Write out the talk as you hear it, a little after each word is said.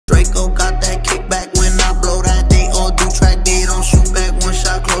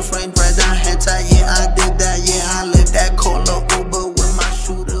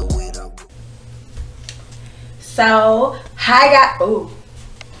So hi guys. Oh,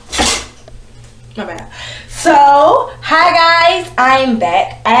 my bad. So hi guys, I'm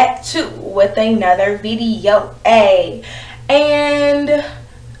back at you with another video. And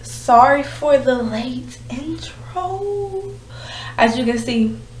sorry for the late intro. As you can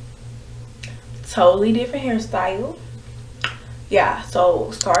see, totally different hairstyle. Yeah, so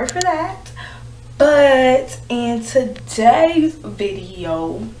sorry for that. But in today's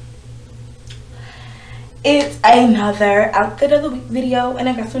video, it's another outfit of the week video, and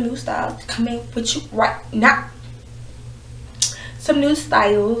I got some new styles coming with you right now. Some new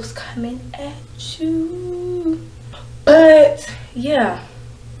styles coming at you. But yeah,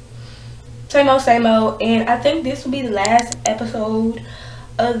 same old, and I think this will be the last episode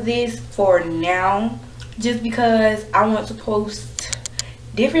of this for now, just because I want to post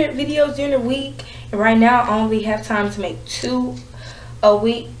different videos during the week, and right now I only have time to make 2 a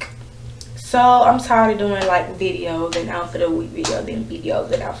week. So I'm tired of doing like videos and outfit of the week, videos and videos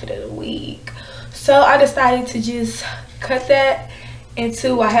and outfit of the week. So I decided to just cut that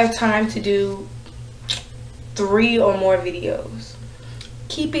into I have time to do 3 or more videos.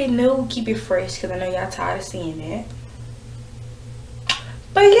 Keep it new, keep it fresh, because I know y'all tired of seeing that.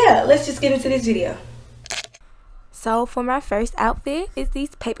 But yeah, let's just get into this video. So for my first outfit is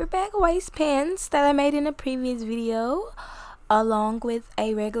these paperback waistbands that I made in a previous video, along with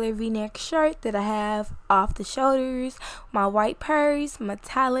a regular v-neck shirt that I have off the shoulders, my white purse,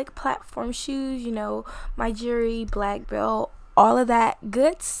 metallic platform shoes, you know, my jewelry, black belt, all of that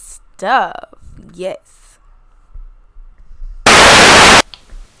good stuff. Yes.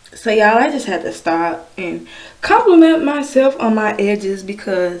 So y'all, I just had to stop and compliment myself on my edges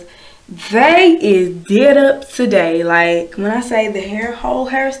because they is did up today. Like when I say the whole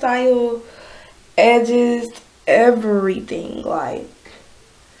hairstyle, edges, everything, like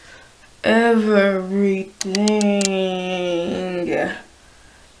everything.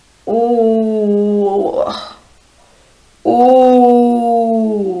 Ooh,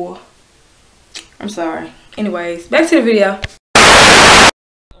 I'm sorry. Anyways, back to the video.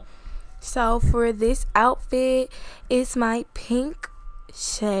 So for this outfit, it's my pink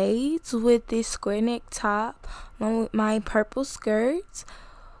shades with this square neck top, along with my purple skirt,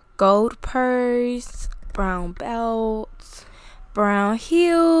 gold purse, brown belt, brown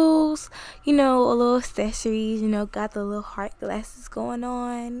heels, you know, a little accessories, you know, got the little heart glasses going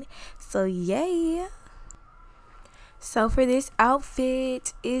on. So yeah. So for this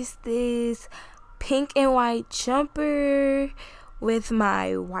outfit is this pink and white jumper with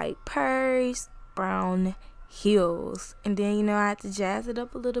my white purse, brown heels, and then, you know, I had to jazz it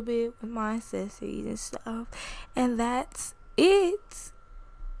up a little bit with my accessories and stuff, and that's it.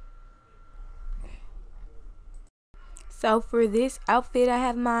 So for this outfit, I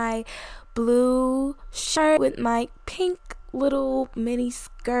have my blue shirt with my pink little mini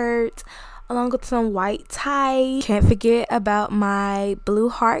skirt, along with some white tie. Can't forget about my blue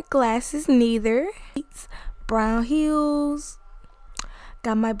heart glasses neither. Brown heels,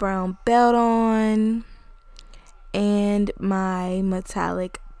 got my brown belt on, and my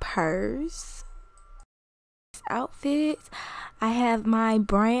metallic purse. This outfit, I have my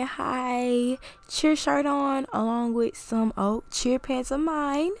brand high cheer shirt on, along with some old cheer pants of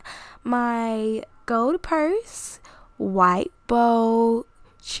mine, my gold purse, white bow,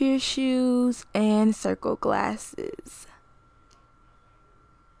 cheer shoes, and circle glasses.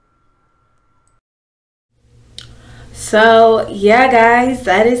 So yeah guys,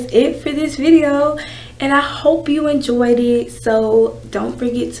 that is it for this video, and I hope you enjoyed it. So don't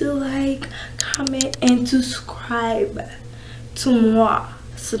forget to like, comment, and subscribe to more.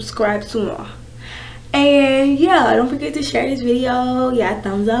 And yeah, don't forget to share this video. Yeah,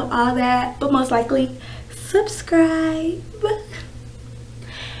 thumbs up, all that, but most likely subscribe.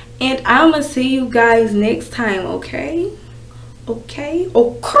 And I'm gonna see you guys next time. Okay. I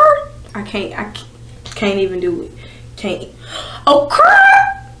can't even do it. Okay.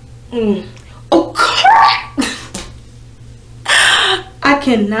 I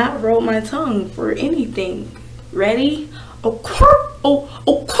cannot roll my tongue for anything. Ready?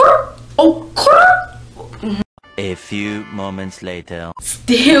 A few moments later.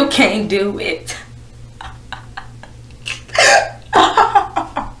 Still can't do it.